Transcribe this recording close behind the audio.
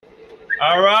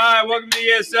All right, welcome to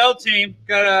the ESL team.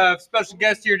 Got a special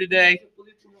guest here today.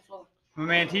 My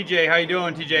man TJ. How you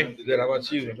doing, TJ? Good. How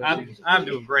about you? I'm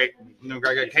doing great. I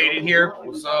got Cayden here.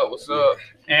 What's up? What's up?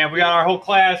 And we got our whole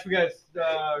class. We got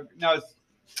now it's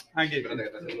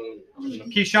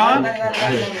Keyshawn,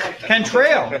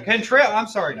 Kentrail. I'm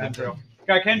sorry, Kentrail.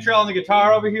 Got Kentrail on the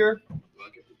guitar over here,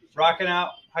 rocking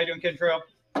out. How you doing, Kentrail?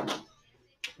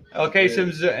 Okay,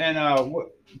 Sims and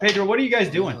Pedro. What are you guys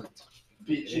doing?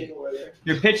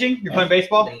 You're pitching? You're playing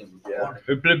baseball? Yeah.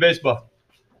 We play baseball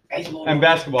and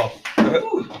basketball.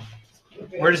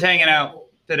 We're just hanging out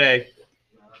today,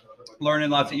 learning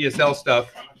lots of ESL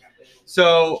stuff.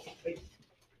 So,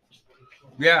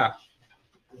 yeah,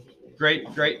 great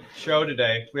show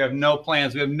today. We have no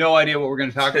plans. We have no idea what we're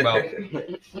going to talk about.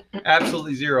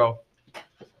 Absolutely zero.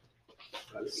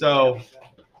 So,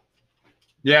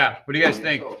 yeah, what do you guys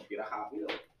think?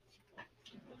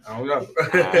 I don't know.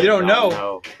 You don't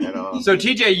know? No, at all. So,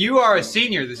 TJ, you are a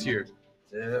senior this year.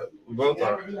 Yeah, we both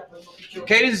are.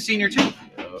 Cayden's a senior too.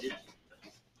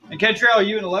 And Kentrail, are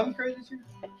you in 11th grade this year?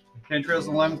 Kentrail's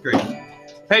in 11th grade.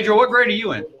 Pedro, what grade are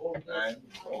you in?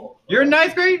 You're in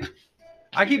 9th grade?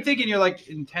 I keep thinking you're like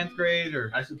in 10th grade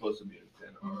or. I'm supposed to be in 10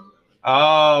 or 11.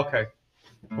 Oh, okay.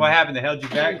 What happened? They held you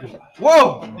back?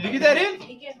 Whoa! Did you get that in?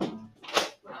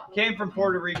 Came from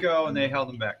Puerto Rico and they held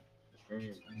him back.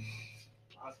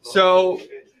 So,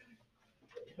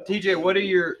 TJ,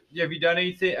 have you done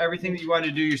everything that you wanted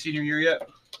to do your senior year yet?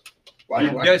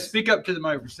 You guys speak up to the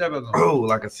mic for 7 of them. Oh,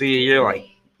 like a senior year, like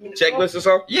checklist or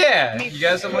something? Yeah, you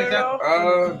got something like that?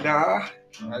 Nah.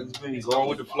 I just been going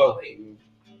with the flow. You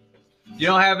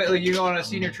don't have it like you go on a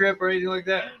senior trip or anything like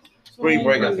that? Spring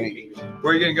break, I think.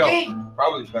 Where are you gonna go?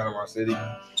 Probably Panama City.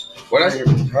 What else?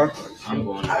 Huh? I'm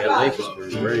going to LA for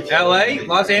spring break. LA?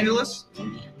 Los Angeles?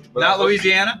 Not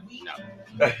Louisiana?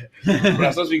 But I'm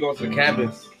supposed to be going to the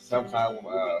cabins sometime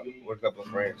with a couple of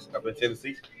friends up in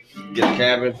Tennessee. Get a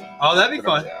cabin. Oh, that'd be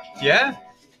fun. Yeah.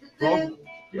 Cool.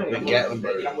 In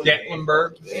Gatlinburg.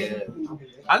 Gatlinburg. Yeah.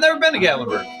 I've never been to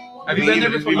Gatlinburg. Have you been there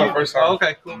This before? be my first time. Oh,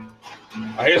 okay, cool.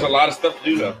 I hear there's a lot of stuff to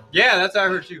do though. Yeah, that's what I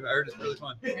heard too. I heard it's really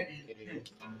fun.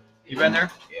 You been there?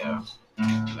 Yeah.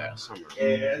 Last summer.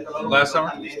 Last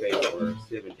summer? We stayed for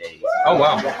 7 days. Oh,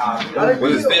 wow.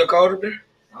 Was it still cold up there?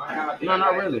 No,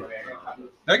 not really.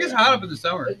 That gets hot up in the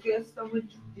summer. It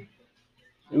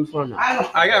was fun.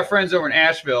 I got friends over in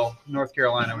Asheville, North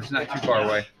Carolina, which is not too far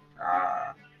away.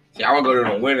 See, I want to go there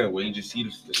in the winter where you just see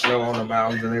the snow on the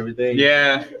mountains and everything.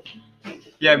 Yeah.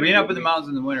 Yeah, being up in the mountains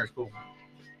in the winter is cool.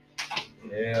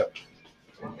 Yeah.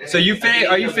 So are you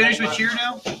finished with cheer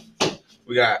now?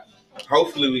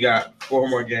 Hopefully we got 4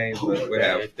 more games. But we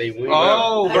have. If they win,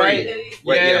 Oh, right.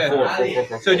 Wait, Yeah.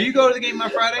 four. So do you go to the game on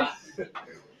Friday?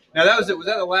 Now that was it. Was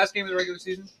that the last game of the regular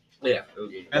season? Yeah.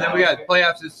 And then we got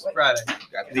playoffs this Friday.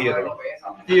 Got Theodore.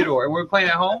 Theodore. And we're playing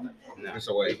at home? no, It's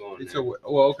away. It's a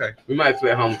well, okay. we might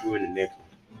play at home if we win the next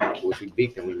one. If we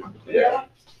beat them, we might play. Yeah.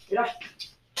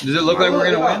 Does it look like we're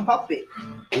gonna win?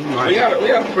 We We might.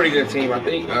 got a pretty good team. I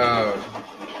think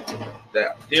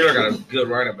that Theodore got a good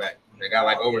running back. They got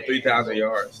like over 3,000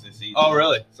 yards this season. Oh,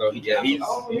 really? So he's a beast.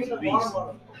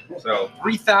 So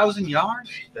 3,000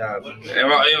 yards? I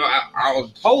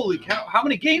was Holy cow! How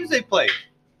many games they played?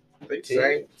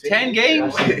 saying 10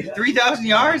 games? 3,000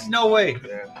 yards? No way.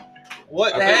 Yeah.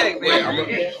 What the heck,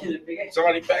 man?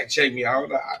 Somebody fact check me. That's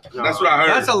what I heard.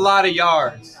 That's a lot of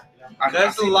yards.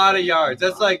 That's a lot of yards.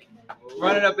 That's like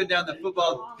running up and down the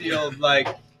football field like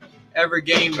every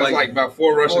game That's like about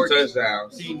 4 rushing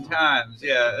touchdowns. 14 times.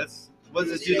 Yeah, what's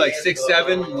this dude like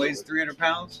 6'7", weighs 300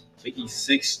 pounds? I think he's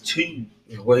 6'2",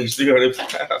 weighs 300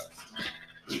 pounds.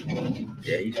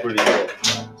 Yeah, he's pretty good.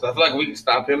 So I feel like we can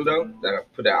stop him though.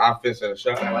 Put that offense in a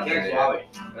shot. Our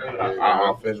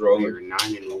offense rolling. We're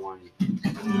 9-1.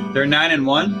 They're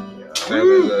 9-1. Yeah,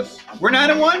 We're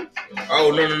 9-1.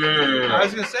 oh no! I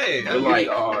was gonna say. We're like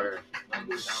 6-3.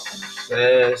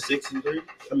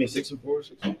 I mean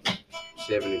 6-4. 7-3.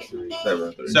 7-3.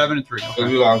 7-3. Because Okay.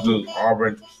 we lost to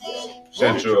Auburn,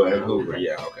 Central, and Hoover.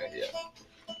 Yeah, okay, yeah.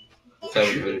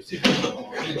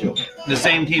 7-3. The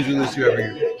same teams we lose to every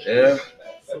year. Yeah.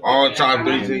 All top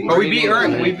 3 teams. But we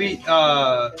beat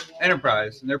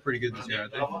Enterprise, and they're pretty good this year,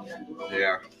 aren't they?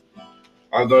 Yeah.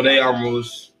 Although they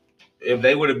almost, if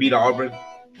they would have beat Auburn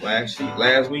last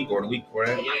week or the week before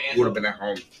that, would have been at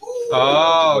home.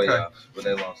 Oh, okay. But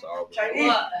they lost to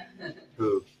Auburn.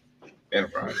 Who?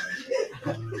 Enterprise.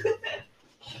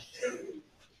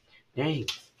 Dang.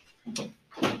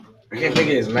 I can't think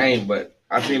of his name, but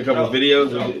I've seen a couple of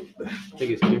videos of it. I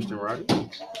think it's Kirsten Roddy.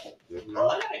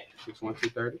 6'1",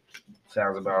 230.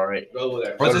 Sounds about right.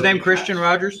 What's his name? Christian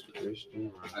Rogers?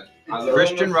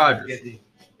 Christian Rogers.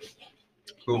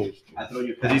 Cool.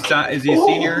 Is he a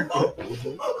senior?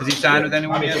 Has he signed with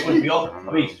anyone yet?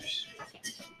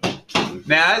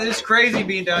 Man, it's crazy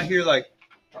being down here, like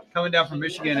coming down from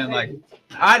Michigan, and like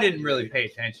I didn't really pay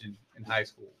attention in high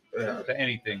school to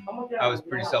anything. I was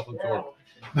pretty self-absorbed,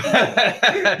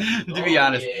 to be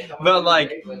honest. But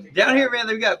like down here, man,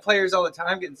 they've got players all the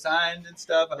time getting signed and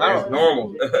stuff. And I don't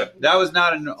normal. That was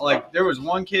not like there was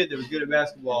one kid that was good at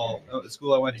basketball at the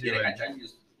school I went to. And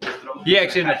he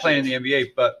actually ended up playing in the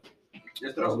NBA, but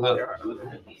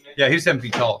yeah, he was 7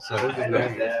 feet tall. So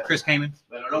Chris Cayden.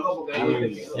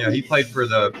 Yeah, he played for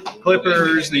the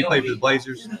Clippers and he played for the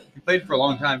Blazers. He played for a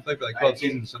long time. He played for like 12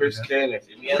 seasons. Chris Cayden.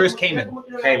 Chris Cayden.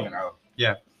 Oh.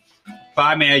 Yeah. But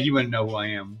I mean, you wouldn't know who I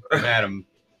am. I met him.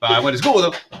 But I went to school with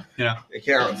him. You know. It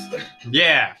counts.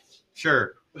 Yeah,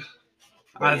 sure.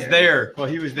 I was there. Well,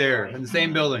 he was there in the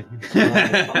same building.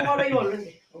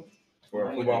 For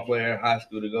a football player in high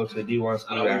school to go to a D1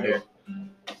 school down here.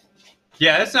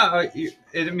 Yeah, that's not. I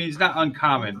mean, it's not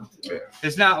uncommon. Yeah.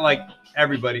 It's not like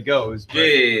everybody goes. But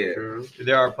Yeah.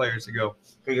 there are players that go.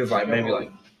 I think it's like maybe like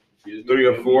 3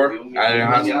 or 4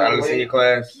 out of the senior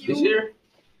class this year.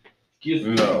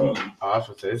 No. I was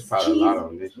gonna say it's probably a lot of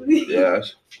them this year.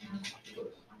 Yes.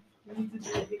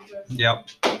 Yep.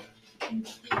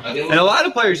 And a lot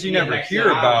of players you never hear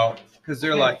about because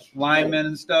they're like linemen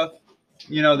and stuff.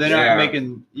 You know, they're not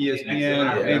making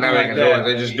ESPN or anything like that.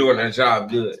 They're just doing their job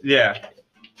good. Yeah.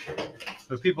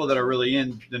 The people that are really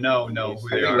in the know who I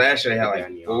they think are. last year they had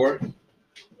like 4.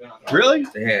 Really?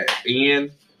 They had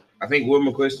Ian. I think Will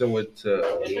McQuiston went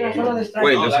to.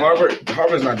 Wait, does Harvard?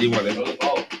 Harvard's not D1, is it?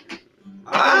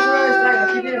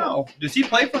 I don't know. Does he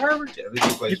play for Harvard? Yeah, I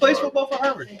think He plays football for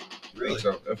Harvard. Really?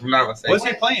 So, if I'm not mistaken. What's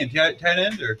he playing? Tight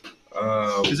end or?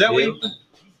 Is that what he?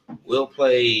 Will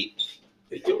play? I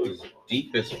think it was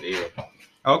defensive end.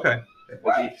 Okay.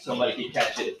 Somebody can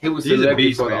catch it. He was He's a selected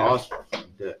beast, for the man. All-Star.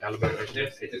 The Alabama.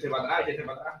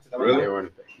 Really? They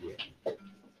running back. Yeah.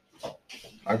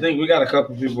 I think we got a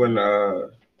couple people in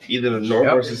either the North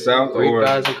versus South or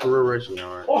 3,000 career rushing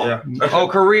yard. yeah. Oh,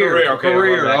 career.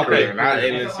 Career. Okay. Not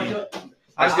NSC.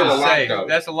 I was That's still a gonna lot, say though.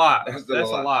 that's a lot. That's That's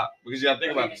still a lot. Because you got to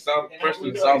think about the freshman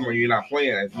and sophomore, you're not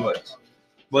playing as much.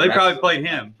 Well, they probably played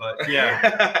him, but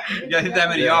yeah, you got to hit that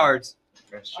many yards.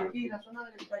 That's true.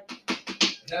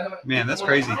 Man, that's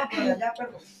crazy.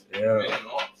 Yeah,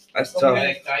 that's tough.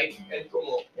 But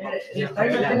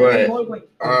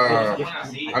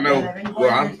I know. Well,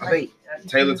 I think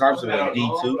Taylor Thompson was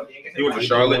D2. He went to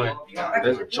Charlotte.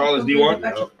 Charlotte's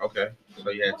D1. Okay, so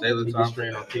yeah, Taylor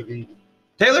Thompson. On TV.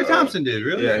 Taylor Thompson did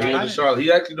really. Yeah, he went to Charlotte.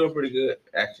 He's actually doing pretty good.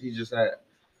 Actually, he just had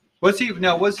What's he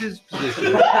now? What's his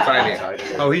position? tight end.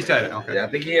 Oh, he's tight end. Okay. Yeah, I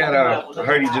think he had. I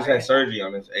heard he just had surgery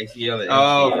on his ACL. And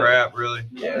Oh MCL. crap! Really?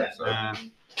 Yeah, so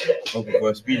hoping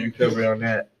for a speedy recovery on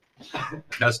that.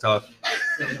 That's tough.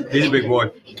 He's a big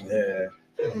boy. Yeah.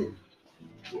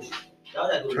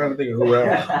 I'm trying to think of who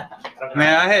else.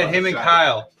 Man, I had him and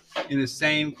Kyle in the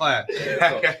same class.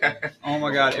 Oh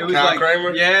my God, it was Kyle like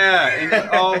Kramer? yeah. And,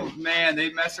 oh man,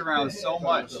 they messed around so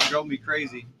much, it drove me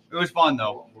crazy. It was fun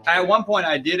though. At one point,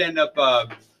 I did end up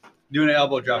doing an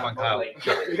elbow drop on Kyle. I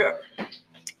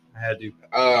had to.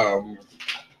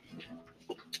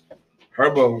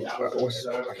 Herbo.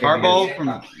 Harbaugh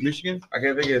from Michigan. I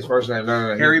can't think of his first name.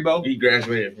 No. Haribo? He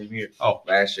graduated from here. Oh.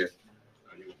 Last year.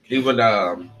 He went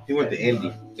to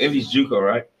Indy. Indy's JUCO,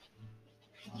 right?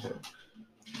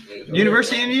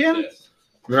 University of Indiana.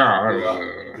 No.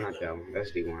 Not that one.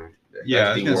 That's D1. Yeah,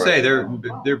 I was gonna say they're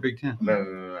Big Ten.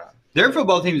 No. Their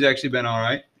football team's actually been all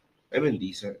right. They've been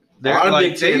decent. They're A lot of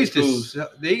like Big they Ten used to schools.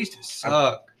 they used to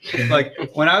suck. Like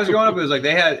when I was growing up, it was like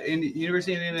they had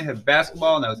University of Indiana had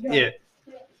basketball and that was it.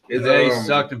 It's, They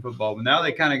sucked in football, but now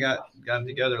they kind of got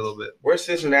together a little bit. Where's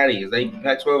Cincinnati? Is they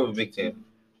Pac-12 or Big Ten?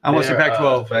 I almost said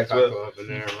Pac-12. Pac-12. And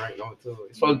they're ranked on too.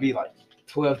 It's supposed to be like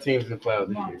 12 teams in the playoffs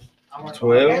this year.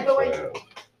 12.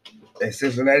 And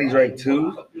Cincinnati's ranked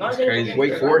 2. That's crazy.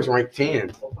 Wake Forest ranked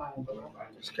 10.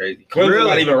 It's crazy. Clemson's Really?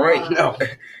 not even ranked. No.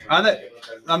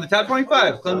 On the top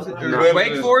 25, Clemson, or Clemson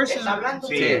Wake is Forest, and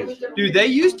 10. dude, they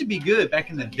used to be good back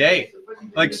in the day.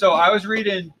 Like, so I was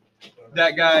reading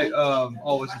that guy.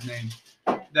 What's his name?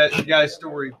 That guy's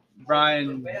story,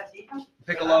 Brian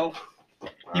Piccolo.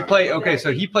 He played. Okay,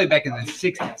 so he played back in the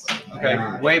 '60s. Okay,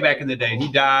 way back in the day.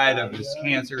 He died of his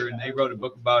cancer, and they wrote a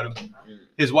book about him.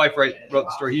 His wife wrote the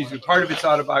story. He's part of it's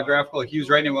autobiographical. Like he was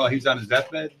writing it while he was on his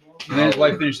deathbed, and then his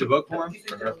wife finished the book for him.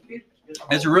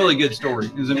 It's a really good story.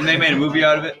 They made a movie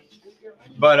out of it.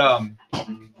 But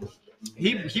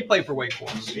he played for Wake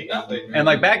Forest, and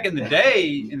like back in the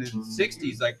day in the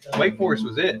 '60s, like Wake Forest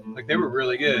was it. Like they were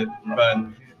really good, but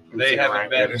they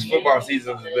haven't Yeah, been. this football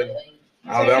season has been.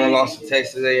 Alabama lost to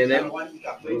Texas A&M.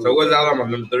 So what's Alabama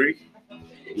number 3?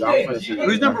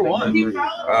 Who's number 1?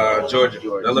 Georgia.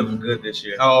 They're looking good this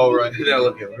year. Oh right. They're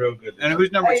looking real good. And who's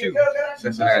number 2?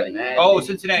 Cincinnati. Oh,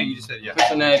 Cincinnati. You just said yeah.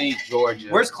 Cincinnati, Georgia.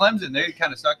 Where's Clemson? They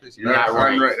kind of suck this year. They're not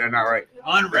ranked. They're not ranked.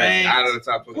 Unranked. Out of the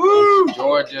top 20. Woo!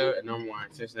 Georgia at number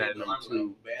 1, Cincinnati number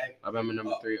 2, Alabama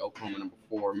number 3, Oklahoma number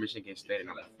 4, Michigan State at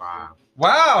number 5.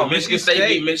 Wow. Michigan State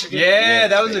beat Michigan. Yeah,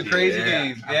 that was a crazy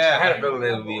game. Yeah. I had a feeling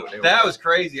they would be. That was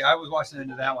crazy. I was watching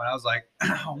into that one. I was like,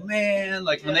 oh man,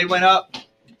 like when they went up,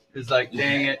 it's like,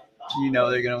 dang it, you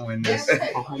know they're gonna win this.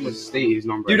 Oklahoma State is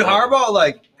number. Dude, 11. Harbaugh,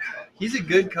 like, he's a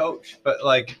good coach, but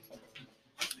like,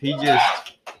 he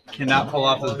just cannot pull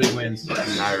off those big wins. Not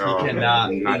at all. He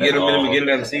cannot. You get them in the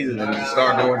beginning of the season and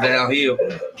start going downhill.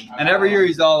 And every year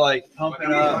he's all like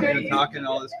pumping up and talking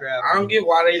all this crap. I don't get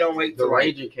why they don't wait The till like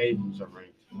Raging Cajuns are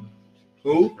ranked.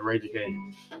 who? The Raging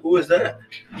Cajuns. Who is that?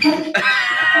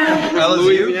 LSU?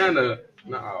 Louisiana.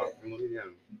 No,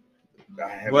 Louisiana.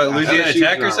 What, Louisiana LSU's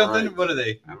Tech or not something? ranked. What are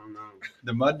they? I don't know.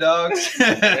 The Mud Dogs?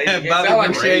 sound Bobby like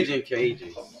Boucher? Raging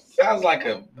Cajuns. Sounds like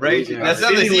a Raging. That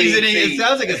sounds like City League seasoning. It team.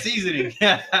 sounds like a seasoning.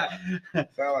 Sound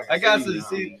like a I got city. some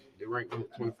seasoning. They ranked number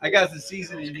 24. I got some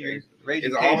seasoning here.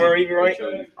 Raging Is Cajun. Auburn even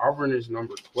right? Auburn is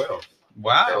number 12. So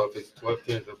Wow. if it's 12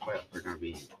 teams to play, they're gonna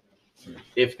be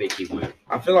if they keep winning.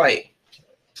 I feel like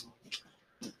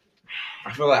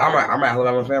I'm an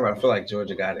Alabama fan, but I feel like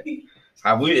Georgia got it.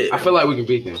 I feel like we can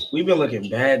beat them. We've been looking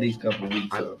bad these couple of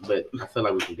weeks. But I feel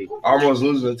like we can beat them. Almost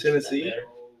losing to Tennessee.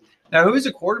 Now, who is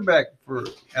the quarterback for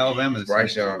Alabama? this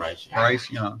Bryce year? Young. Bryce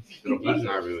Young. He's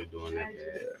not really doing that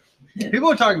bad.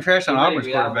 People are talking trash on Auburn's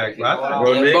quarterback, but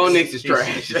Bo Nix is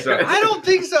trash. I don't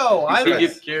think so. He I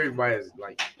gets carried by his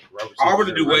rubber. Auburn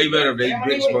to do way better if they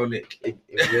bench Bo Nix. It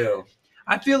will.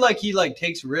 I feel like he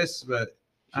takes risks, but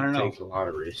I don't know. Takes a lot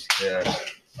of risk. Yeah,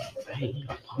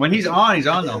 When he's on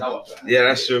though. yeah,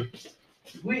 that's true.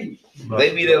 But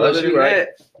They beat LSU, right?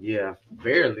 Yeah,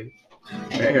 barely.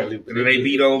 Barely. And then they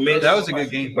beat Ole Miss. that was a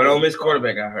good game. But Ole Miss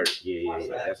quarterback got hurt. Yeah.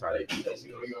 That's how they beat us.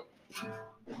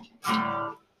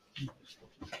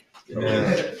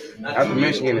 Yeah. After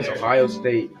Michigan, it's Ohio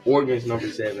State. Oregon's number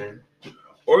 7.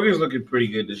 Oregon's looking pretty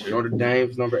good this year. Notre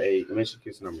Dame's number 8.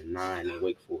 Michigan's number 9. And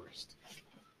Wake Forest.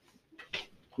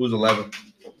 Who's 11?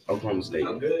 Oklahoma State.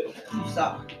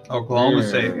 Oklahoma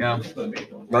State, yeah.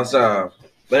 That's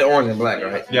they orange and black,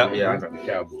 right? Yeah. Yeah, I know.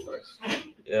 Cowboys.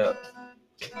 Yeah.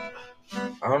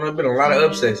 I don't know. There's been a lot of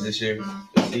upsets this year,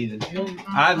 this season.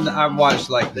 I've watched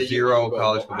like 0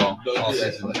 college football all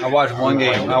season. I watched one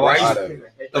game. I watched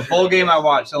the full game.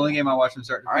 The only game I watched from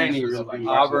start to I ain't finish even was really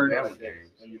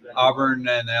Auburn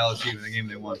and LSU. The game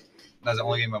they won. That's the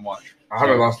only game I watched. I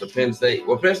haven't lost to Penn State.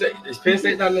 Well, Penn State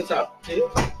not in the top 10?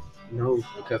 No,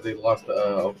 because they lost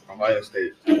to Ohio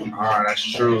State. Ah, that's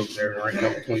true. They're ranked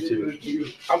number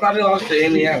 22. I thought they lost to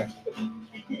Indiana.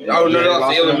 Oh, no, they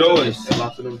lost to Illinois. They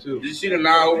lost to them too. Did you see the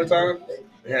 9 overtime?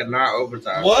 They had 9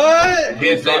 overtime. What?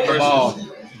 Penn State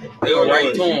versus They were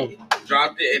right to Illinois. them.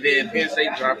 Dropped it, and then Penn State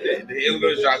dropped it. The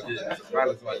Illinois dropped it.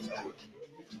 Finally, like,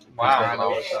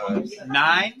 Wow.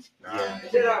 9?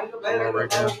 Right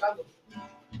now.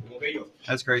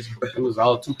 That's crazy. It was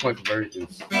all 2-point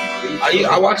conversions.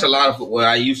 I watch a lot of football.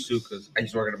 I used to because I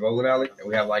used to work in a bowling alley, and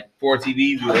we have like 4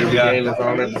 TVs with every game that's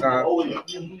on at the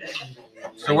time.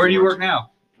 So where do you work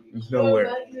now?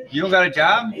 Nowhere. You don't got a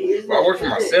job? Well, I work for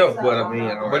myself, but I mean,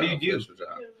 I don't What do have you an do? official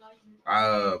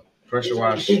job. Pressure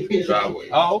wash driveway.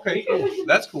 Oh, okay.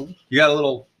 That's cool. You got a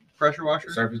little pressure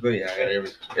washer? Surface cleaner, yeah, I got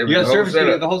every You got whole service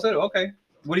setup. the whole setup? Okay.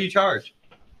 What do you charge?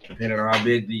 Depending on how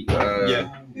big the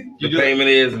You do- payment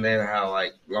is, and then how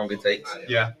like long it takes.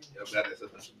 Yeah.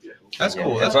 That's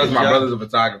cool. Yeah, That's plus good my job. brother's a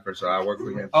photographer, so I work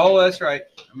with him. Oh, that's right.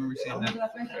 I remember seeing that.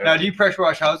 Now, do you pressure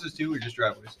wash houses too, or just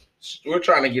driveways? We're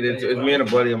trying to get into it. It's me and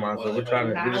a buddy of mine, so we're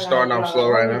just starting off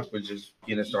slow right now. We're just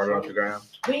getting started off the ground.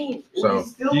 So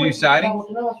Do you do siding?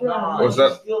 what's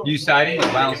up? Do you siding,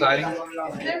 like vinyl siding?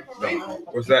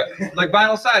 What's that? Like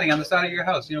vinyl siding on the side of your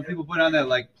house. You know, people put on that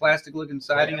like plastic-looking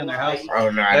siding on their house. Oh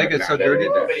no, That gets so dirty.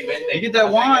 You get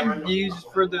that wand you use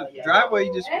for the driveway.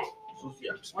 You just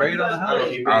spray it on the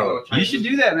house. Oh, You should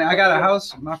do that, man. I got a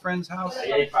house, my friend's house.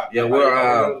 yeah,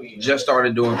 we're just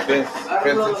started doing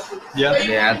fences. Yeah.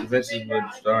 Yeah, after fences, we'll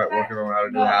start working on how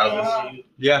to do houses.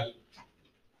 Yeah.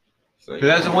 So, 'Cause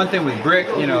that's the one thing with brick.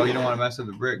 You know, you don't want to mess up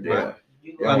the brick, but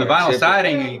yeah. on the Chip vinyl it.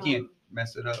 siding, you can't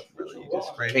mess it up. Really, you just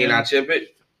spray it. Can in. I chip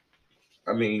it?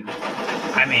 I mean,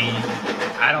 I mean,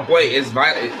 I don't. Wait, is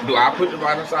vinyl? Do I put the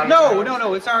vinyl siding? No,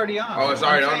 it's already on. Oh, it's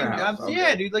already on the saying, house. Okay.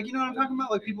 Yeah, dude, like you know what I'm talking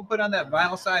about? Like people put on that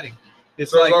vinyl siding.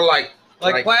 It's So like it's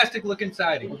like plastic looking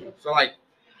siding. So like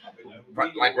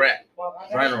wrap,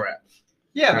 vinyl wrap.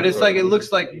 Yeah, but it's like it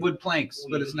looks like wood planks,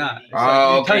 but it's not. It's Oh,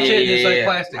 like, you touch it and it's like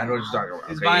plastic. I know what you're talking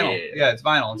about. It's Okay, vinyl. Yeah, it's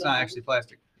vinyl. It's not actually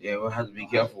plastic. Yeah, we'll have to be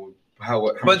careful with how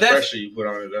much But that's- pressure you put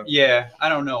on it though. Yeah, I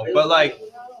don't know, but like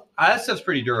that stuff's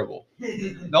pretty durable.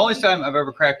 The only time I've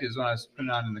ever cracked it is when I was putting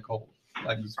it on in the cold,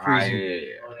 like it's freezing. Yeah.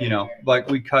 You know, like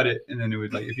we cut it and then it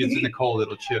would like if it's in the cold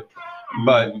it'll chip,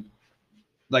 but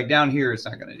like down here it's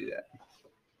not gonna do that.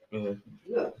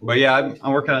 But yeah,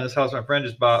 I'm working on this house my friend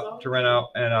just bought to rent out,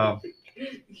 and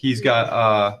he's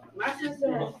got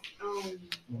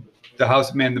the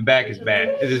house. Man, the back is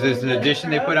bad. There's an addition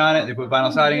they put on it. They put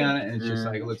vinyl siding on it, and it's just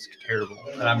like it looks terrible.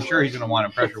 And I'm sure he's gonna want a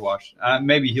pressure wash.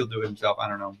 Maybe he'll do it himself. I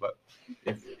don't know, but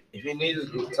If he needs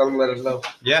it, tell him let us know.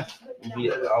 yeah, We'll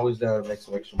be always down to make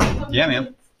some extra money. yeah,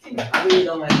 man.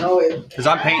 Because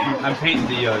I'm painting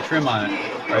the trim on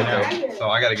it right now, so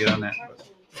I got to get on that.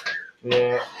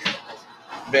 Yeah.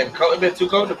 Been too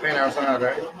cold to paint outside,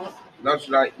 right? Don't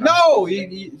you like? No,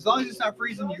 as long as it's not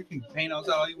freezing, you can paint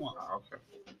outside all you want. Oh, okay.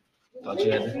 Thought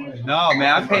you had to. No,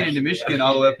 man, I painted in Michigan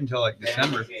all the way up until like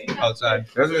December outside.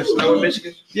 Doesn't it snow in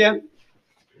Michigan? Yeah,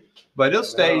 but it'll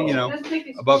stay, you know,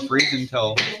 above freezing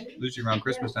until usually around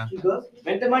Christmas time. So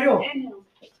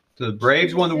the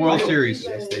Braves won the World Series.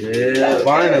 Yeah,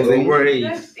 finally.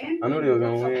 Braves. I knew they were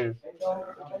gonna win.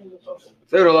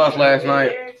 They would have lost last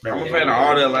night. I'm a fan of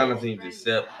all the Atlanta teams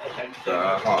except the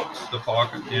Hawks. The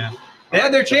Falcons, yeah. They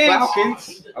had their chance.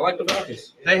 Falcons. I like the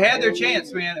Falcons. They had their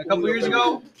chance, man. A couple years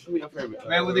ago,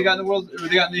 man, when they got in the World Series, when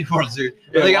they got in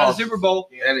the Super Bowl,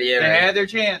 they had their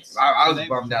chance. I was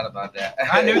bummed out about that.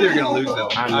 I knew they were gonna lose though.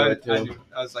 I knew it too.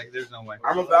 I was like, "There's no way."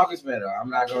 I'm a Falcons fan though. I'm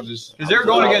not gonna just. Because they're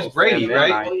going against Brady,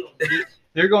 right?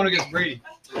 They're going against Brady.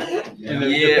 And the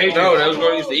Patriots. No, that was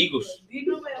going against the Eagles.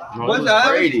 What's that?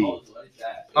 Brady. All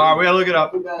right, we gotta look it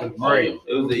up. Brady.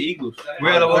 It was the Eagles. We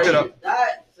gotta look it up.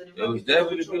 It was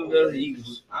definitely the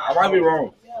Eagles. I might be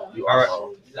wrong. All right.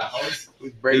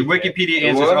 Brady. Wikipedia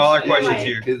answers all our questions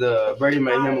here. Because Brady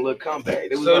made him a little comeback.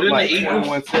 They was So up then like the Eagles,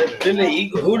 21-7. then the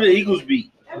Eagles, who the Eagles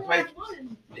beat? The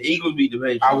Eagles beat the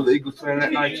Patriots. I was an Eagles fan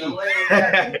that night too.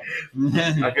 I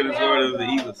could have sworn it was the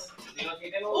Eagles.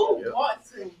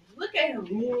 Look at him.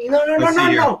 Let's see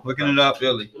here. Looking it up.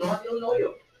 Philly.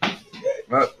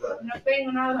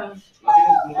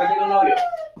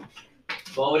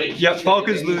 Yep,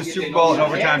 Falcons lose Super Bowl in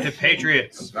overtime to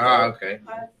Patriots. Ah, okay.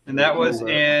 And that was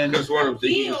in Could have sworn it was the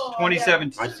Eagles.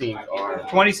 2017. My teams are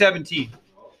 2017.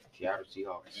 Seattle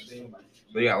Seahawks.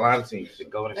 They got a lot of teams. The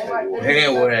Golden State Warriors.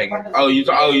 Bandwagon. I thought you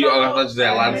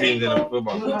said a lot of teams in the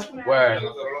football. Where?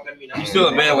 You still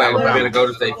a bandwagon for being a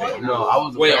Golden State fan? No, I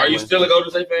was. Wait, are you still a Golden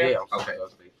State fan? Yeah. Okay.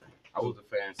 I was a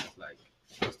fan since like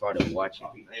I started watching.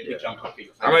 I'm not even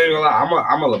gonna lie.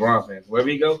 I'm a LeBron fan. Wherever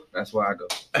he go, that's where I go.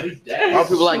 A lot of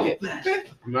people like it.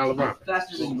 I'm not LeBron.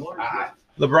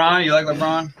 LeBron, you like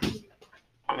LeBron?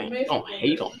 I mean, I don't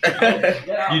hate him.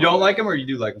 You don't like him or you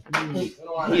do like him?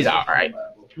 He's all right.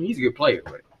 He's a good player,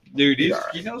 but Dude, he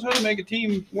knows how to make a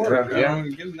team work. Yeah.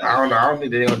 Give him that. I don't know. I don't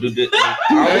think they're gonna do this. I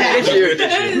don't think they're gonna do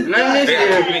this year. None this They got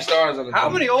too year. many stars on the How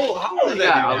team. old is They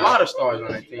that? got dude a now? lot of stars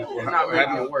on that team. It's not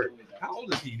making it work. How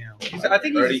old is he now? I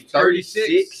think he's 36.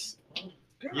 36.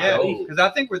 Yeah, because I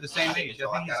think we're the same age. I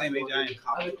think he's the same age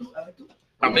I am.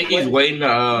 I think he's waiting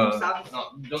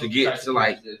to get to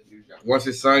like once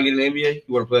his son get in the NBA,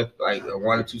 he want to play like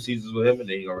 1 or 2 seasons with him, and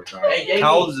then he gonna retire.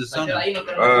 How old is his son? Senior.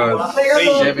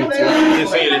 17. He's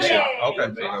a senior this year. Okay.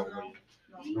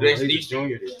 He's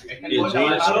junior this year. He a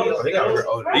junior. Oh, he got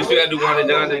older. You still gotta do one and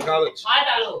done in college.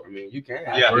 I mean, you can.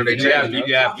 Yeah, What are they you have, changing?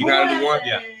 you have. You gotta do one.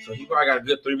 Yeah. So he probably got a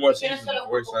good 3 more seasons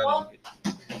before he signs.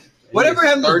 Whatever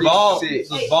happened to those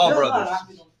 36. Ball brothers?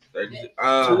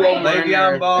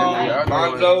 Le'Veon Ball.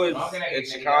 Lonzo is in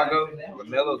Chicago.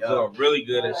 LaMelo's doing really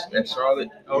good at Charlotte.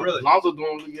 Oh, really? Lonzo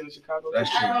doing really good in Chicago. That's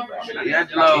true.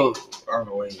 D'Angelo. I don't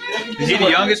know where he is. Is he the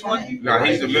youngest one? No,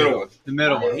 he's the middle one. The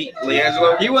middle one.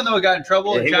 Leangelo. He wasn't the one who got in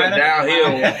trouble in He went China.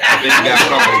 downhill. Then he got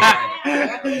trouble.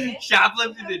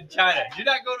 Shoplifted in China. Do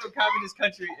not go to a communist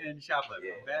country and shoplift.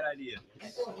 Bad idea.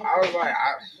 I was like,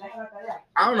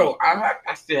 I don't know.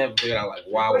 I still haven't figured out like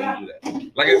why would he do that.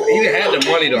 Like he didn't have the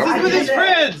money though. He's with his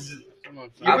friends.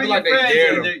 I feel like they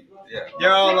dared him.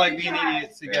 They're all like being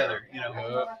idiots together, you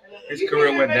know. His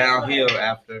career went downhill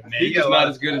after. He's just not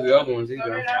as good as the other ones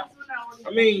either.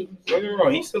 I mean, don't get me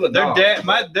wrong, he's still a Their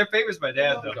dog. their favorite's my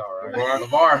dad though.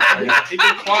 LeVar, he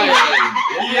been quiet.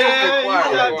 Yeah,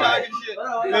 he's not talking shit.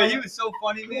 Yeah, he was so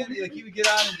funny, man. Like he would get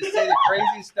on and just say the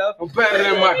craziest stuff. I'm better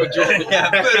than Michael Jordan. Yeah,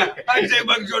 better. I can say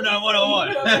Michael Jordan on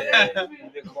 101.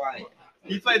 He's been quiet.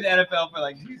 He played the NFL for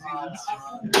like 2 seasons.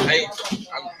 Hey,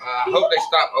 I hope they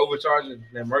stop overcharging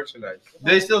their merchandise.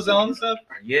 They still selling stuff?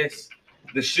 Yes.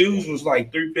 The shoes was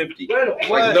like $350. What?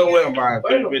 Like no way I'm buying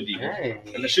 $350. Dang.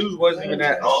 And the shoes wasn't even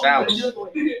that stylish. This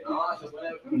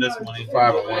money. 5-1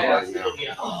 right now.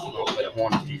 Gonna play the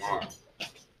Hornets tomorrow.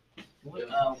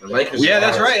 The Lakers. Yeah,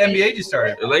 that's right. NBA just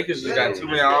started. The Lakers just got too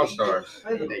many All-Stars.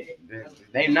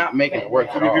 They not making it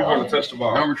work. Too many people to touch the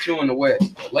ball. Number 2 in the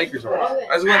West. Lakers are.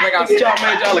 That's one thing I Y'all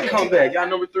made y'all a comeback. Y'all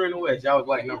number 3 in the West. Y'all was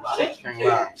like number 6. Can't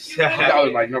lie. Y'all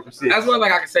was like number 6. That's one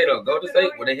thing I can say though. Golden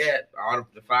State, when they had all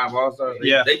the 5 All-Stars,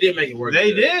 Yeah. they did make it work.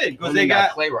 They did because they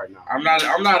got. play right now. I'm not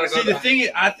a See, the thing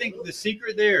is, I think the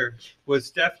secret there was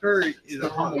Steph Curry is a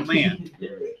humble man,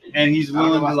 and he's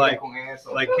willing to like KD's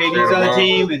on the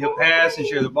team, and he'll pass and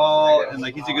share the ball, and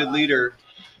like he's a good leader,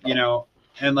 you know,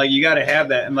 and like you got to have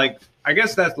that, and like I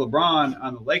guess that's LeBron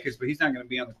on the Lakers, but he's not going to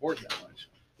be on the court that much,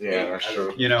 Yeah, that's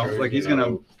true. you know, like he's going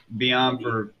to be on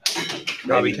for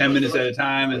probably 10 minutes at a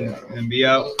time and be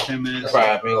out for 10 minutes.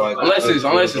 Probably like Unless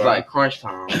it's like crunch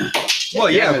time. Well,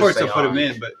 yeah, of course Stay they'll put on.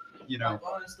 him in, but you know,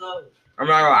 I'm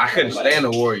not gonna lie, I couldn't stand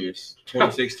the Warriors.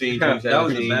 2016, 2017. that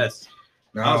was the best.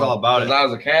 No, I was all about it. 'cause I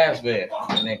was a Cavs fan,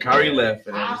 and then Kyrie left,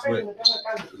 and then just went.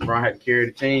 LeBron had to carry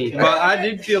the team. But I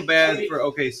did feel bad for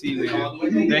OKC,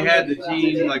 man. They had the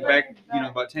team like back, you know,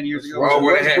 about 10 years ago. Well,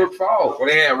 when they had, Westbrook fall. when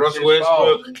they had Russell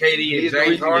Westbrook, KD, and He's the James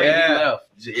reason Harden. they Yeah. left.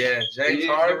 Yeah, He's James the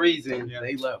Harden. reason Yeah.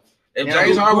 they left. If Yeah,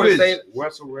 James who Harden would is? say,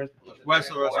 Russell Westbrook.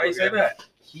 Westbrook. why you say that?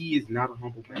 He is not a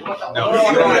humble man. No,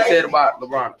 you know what I said about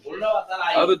LeBron?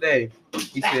 The other day,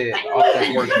 he said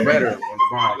offense works better when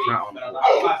LeBron is not on the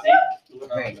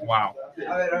court. Wow.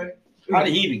 How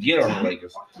did he even get on the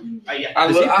Lakers? He's playing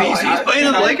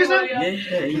on the Lakers now? Yeah, he's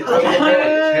Him,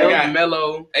 They got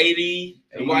Melo, 80,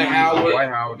 and Dwight Howard. Dwight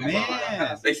Howard.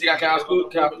 Man. They still got Kyle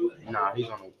Kuzma. Nah, he's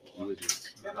on the Wizards.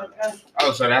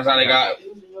 Oh, so that's how they got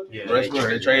Westbrook.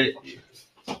 They traded.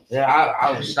 Yeah,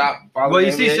 I was stopped. Well,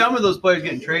 you see some of those players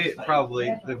getting traded,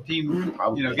 probably. The team,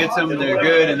 you know, gets them and they're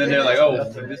good, and then they're like, oh,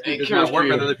 this dude does not work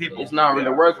with other people. It's not really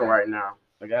working right now.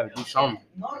 They got to do something.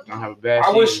 Don't have a bad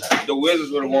I wish season. the Wizards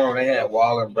would have won when they had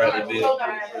Waller and Bradley Beal.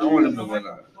 I want them to win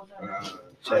a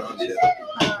championship.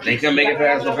 They couldn't make it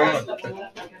past the one.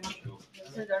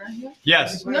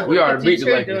 Yes. We already beat the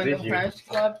teacher Lakers doing this the year. French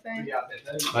club thing.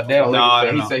 My dad was No, I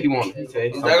don't he know. said he wanted. He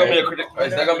said Is that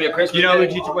gonna be a Christmas? You know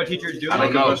game? what teacher is doing? I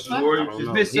don't know. Versus Warriors? I don't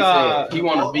know. Miss, He said he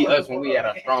want to beat us when we had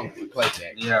our strongest play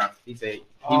tag. Yeah. He said he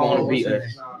want to beat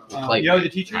us. You know the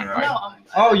teacher? Right.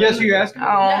 Oh, yes, you're asking?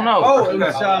 I don't know. Oh, it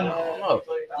was, I don't know.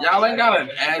 Y'all ain't got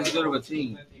as good of a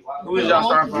team. Who is y'all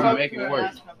starting I'm from? making it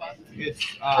work. It's,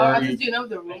 I just do know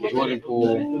the rule. Jordan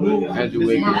Poole, Andrew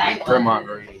Wiggins, Draymond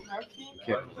Green,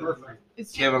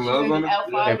 Kevin Love on it?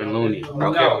 Kevin Looney.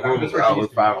 Okay. I was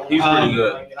 5. He's pretty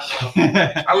good.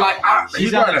 I like. He's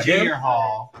He's on part the of him. junior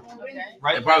hall.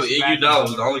 Right. And probably Iguodala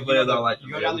was the only player that I like.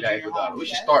 You go down the junior hall. We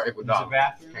should start There's a Iguodala.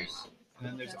 bathroom. And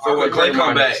then there's So when Clay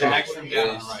come back, It's an extra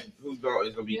is who's going?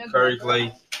 It's gonna be Curry,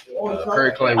 Clay.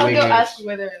 Curry, Clay, I'll go Wiggins. ask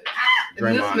whether is this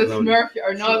Draymond, Miss Looney. Murphy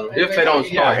or no. If they don't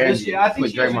Yeah, start this Andy, year, I think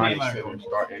put she has a Draymond name on in her.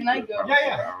 start Can I Andy. go?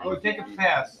 Yeah. We'll take a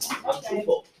pass.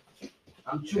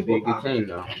 It'd be a good team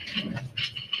though.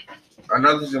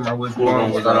 Another thing I was Who's going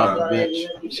gonna was start off the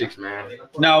bench? 6 man.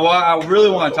 Now, what I really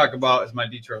want to talk about is my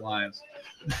Detroit Lions.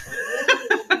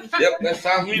 Yep, that's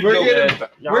how we We're do.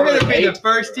 gonna be the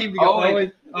first team to go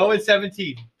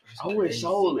 0-17. Oh, it's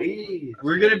so is.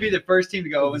 We're gonna be the first team to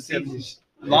go 0-17.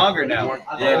 Longer now.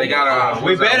 Yeah, they got a.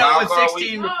 We've been wild card 0-16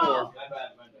 week? before,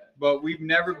 but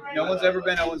no one's ever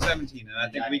been 0-17, and I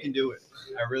think we can do it.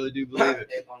 I really do believe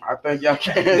it. I think y'all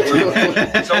can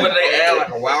too. So when they add like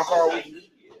a wild card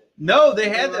week, No,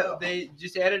 they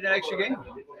just added an extra game.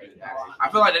 I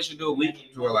feel like they should do a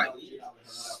week where like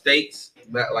states,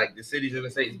 that like the cities in the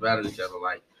states battle each other.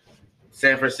 Like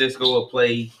San Francisco will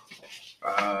play.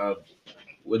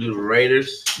 We'll do the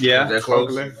Raiders. Yeah. They're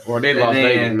close. Or they And lost then-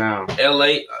 Vegas now.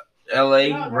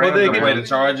 LA Rams they will get- play the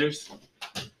Chargers,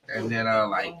 and then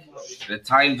like the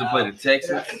Titans will play the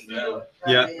Texans.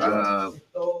 Yeah,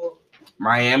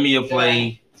 Miami will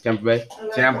play Tampa Bay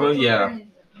Tampa. Yeah.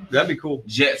 that'd be cool.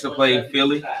 Jets will play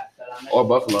Philly, or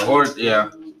Buffalo. or the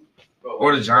Giants.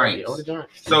 Or the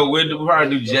Giants. So we'll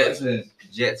probably do Jets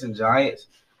and Giants,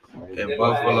 and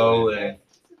Buffalo and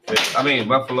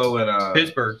Buffalo and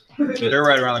Pittsburgh, they're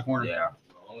right around the corner. yeah.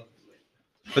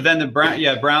 But then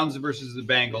Browns versus the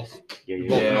Bengals,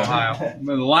 both in Ohio.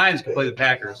 The Lions could play the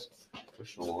Packers. For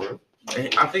sure.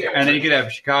 I think, And then you could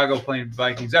have Chicago playing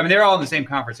Vikings. I mean, they're all in the same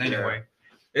conference anyway.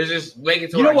 it's just make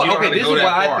it to You know where what? you don't Okay, have to this go is that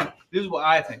what I far. think. This is what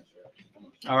I think.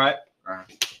 All right.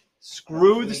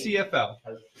 Screw the CFL.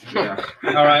 Yeah.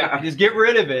 All right. Just get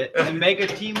rid of it and make a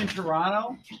team in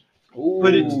Toronto.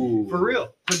 Put it for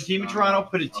real. Put a team in Toronto.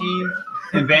 Put a team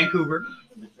in Vancouver.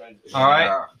 All right.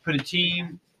 Yeah. Put a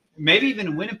team, maybe even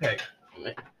in Winnipeg.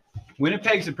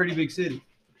 Winnipeg's a pretty big city.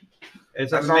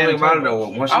 It's That's like the only Manitoba. matter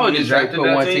though. Once I you would get just drafted put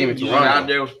that one team in you're Toronto. out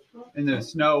there In the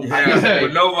snow.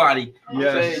 with nobody.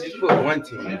 Yes. Just put one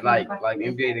team. Like the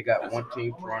NBA, they got one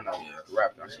team. Toronto, the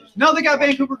Raptors. No, they got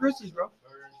Vancouver Grizzlies, bro.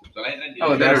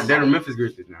 Oh, they're the Memphis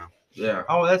Grizzlies now. Yeah.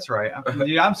 Oh, that's right.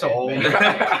 Dude, I'm so old.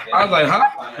 I was like,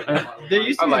 huh? There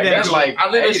used to I'm be like, that's Vancouver. like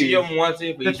I think they should 80s. give them one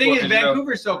team for The each thing is, sport, 'cause, you know,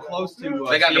 Vancouver's so close to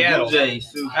they got Seattle. the Blue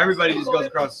Jays too. Everybody just goes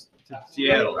across to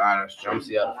Seattle. Ah, that's true. I'm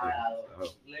Seattle fan. So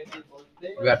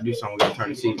we got to do something. We got to turn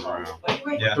the season around.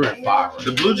 Yeah. 3-5.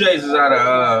 The Blue Jays is out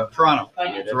of Toronto.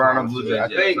 Toronto Blue Jays. I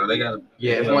think. So they got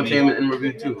Yeah, it's one team in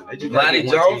review too. They just gotta Vladdy get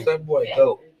one Jones. team. That boy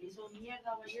dope.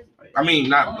 I mean,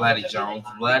 not Vladdy Jones.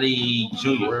 Vladdy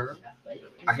Jr.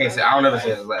 I can't say. I don't ever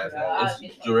say his last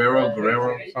name. It's Guerrero.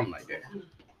 Something like that.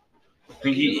 I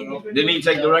think didn't he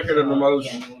take the record of the most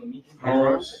home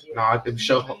runs? No, it was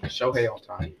Shohei all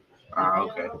time. Ah,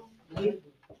 okay.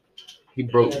 He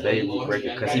broke the Babe Ruth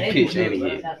record because he pitched and he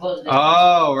hit.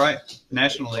 Oh, right.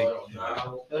 National League.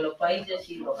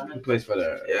 He plays for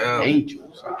the Yeah.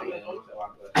 Angels,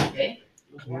 I think.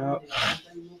 Yeah.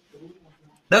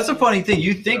 That's a funny thing.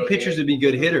 You think pitchers would be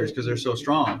good hitters because they're so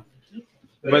strong.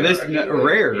 But it's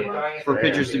rare for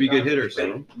pitchers to be good hitters. I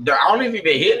don't even think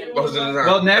they hit most of the time.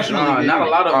 Well, National Nah, League. not a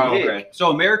lot of them Oh, hit. okay. So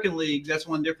American League, that's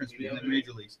one difference between the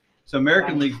major leagues. So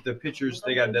American League, the pitchers,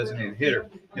 they got a designated hitter.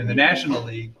 In the National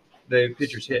League, the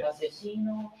pitchers hit.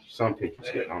 Some pitchers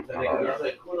hit. Not all.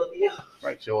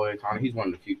 Like Shohei Ohtani, he's one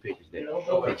of the few pitchers that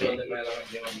pitch and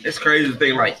hit. It's crazy to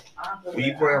think like when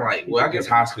you play like, well, I guess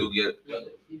high school get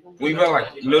when you play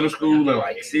like middle school and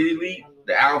like city league,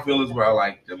 the outfielders where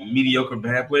like the mediocre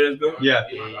bad players go. Yeah.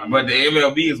 But the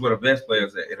MLB is where the best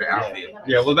players are in the outfield.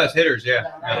 Yeah, well, the best hitters, yeah.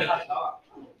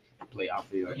 Play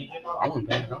outfield. I wouldn't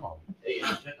play at all.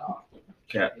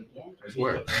 Cap. I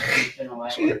swear.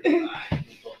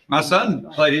 My son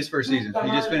played his first season.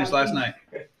 He just finished last night.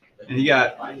 And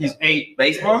he's 8.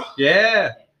 Baseball?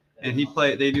 Yeah. And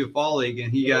they do a fall league,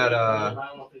 and he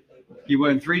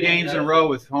won 3 games in a row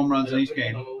with home runs in each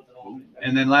game.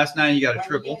 And then last night he got a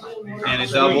triple and a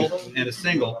double and a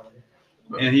single.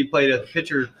 And he played at the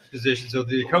pitcher position. So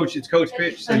it's coach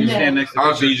pitch, so you stand next to the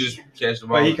Also, pitcher. you just catch the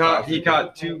ball. But he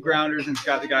caught 2 grounders and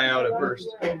got the guy out at first.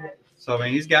 So I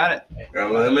mean, he's got it.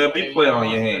 MLB play on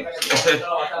your hands.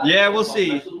 Yeah, we'll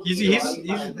see. He's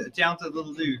a talented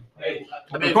little dude.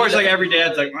 Of course, like every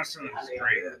dad's like, my son is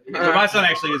great. But my son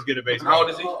actually is good at baseball. How old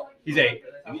is he? He's 8.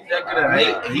 If he's that good at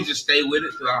 8, and he just stay with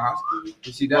it throughout high school.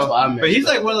 You see, that's why I messed But he's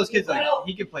up. like one of those kids like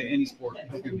he can play any sport.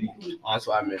 He's gonna be That's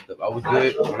why I messed up. I was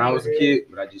good when I was a kid,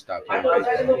 but I just stopped playing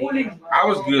baseball. I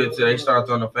was good till they started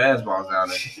throwing the fastballs out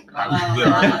there. I was good.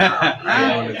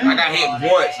 I got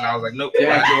hit once, and I was like, nope, I'm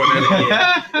not doing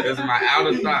that again. It was my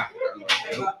outer thigh.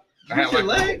 I had your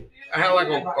like leg. I had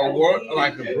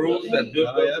like a bruise that built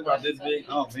up about this big.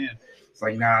 Oh man. It's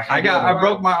like, nah. I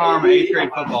broke my arm in 8th grade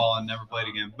football and never played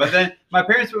again. But then my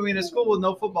parents put me in a school with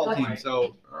no football team,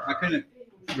 so I couldn't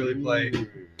really play.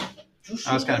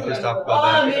 I was kind of pissed off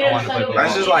about that. I wanted to play football.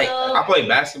 That's just like I played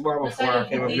basketball before I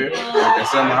came up here at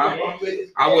Summer High.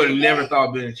 I would have never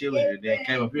thought being a cheerleader. Then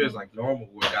came up here it's like normal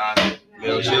where guys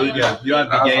build cheerleader. Yeah, you don't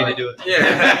have to be gay to do it.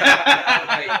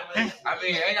 Yeah. I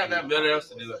mean, I ain't got nothing better else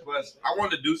to do. Plus, I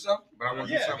wanted to do something, but I want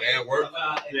to do something at work.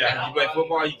 Yeah. If you play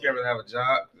football, you can't really have a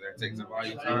job. That takes up all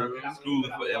your time.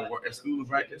 School and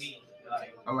practice.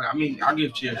 I'm like, I mean, I'll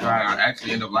give cheer a try. I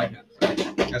actually end up liking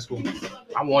it. That's cool.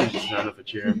 I wanted to sign up for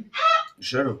cheer. You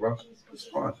should have, bro. It's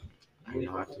fun. I didn't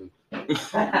know how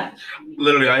to.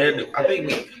 Literally, I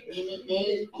think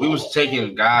we was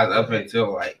taking guys up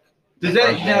until like. Did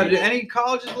any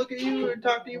colleges look at you or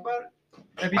talk to you about it?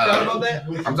 Have you thought about that?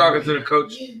 I'm talking to the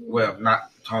coach. Well,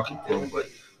 not talking to him, but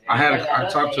I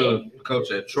talked to the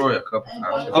coach at Troy a couple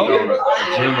times. Oh. You know,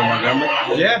 the gym in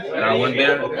Montgomery. Yeah. And I went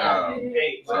there.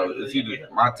 So it's either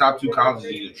my top 2 colleges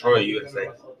is either Troy or USA.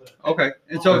 Okay.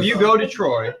 And so if you go to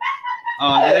Troy, do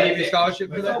they give you a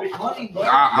scholarship for that?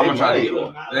 I'm gonna try to get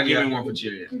one. They'll give me one for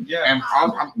cheer. Yeah. And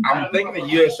I'm thinking of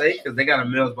USA because they got a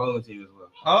male's bowling team as well.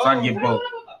 Oh. So I can get both.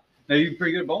 Are you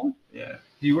pretty good at bowling? Yeah.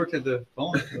 You worked at the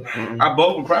phone. I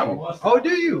both were private. Oh, do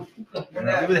you?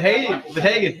 With Hagen. With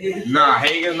Hagen. Nah,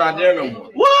 Hagen's not there no more.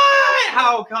 What?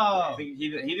 How come? He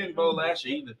didn't bowl last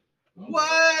year either.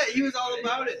 What? He was all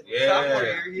about it. Yeah. Sophomore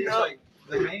year, he was like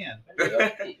the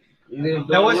man. You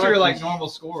Now, what's your like normal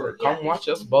score? Come watch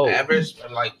us bowl. Average,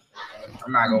 like,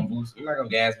 I'm not gonna boost. I'm not gonna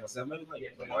gas myself. Maybe like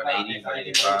 180,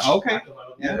 185. Okay.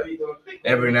 Yeah.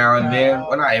 Every now and then.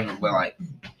 Well, not every, but like,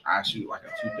 I shoot like a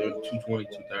 220,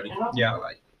 230. Yeah. But,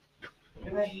 like,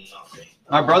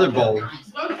 My brother bowled.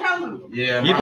 yeah. He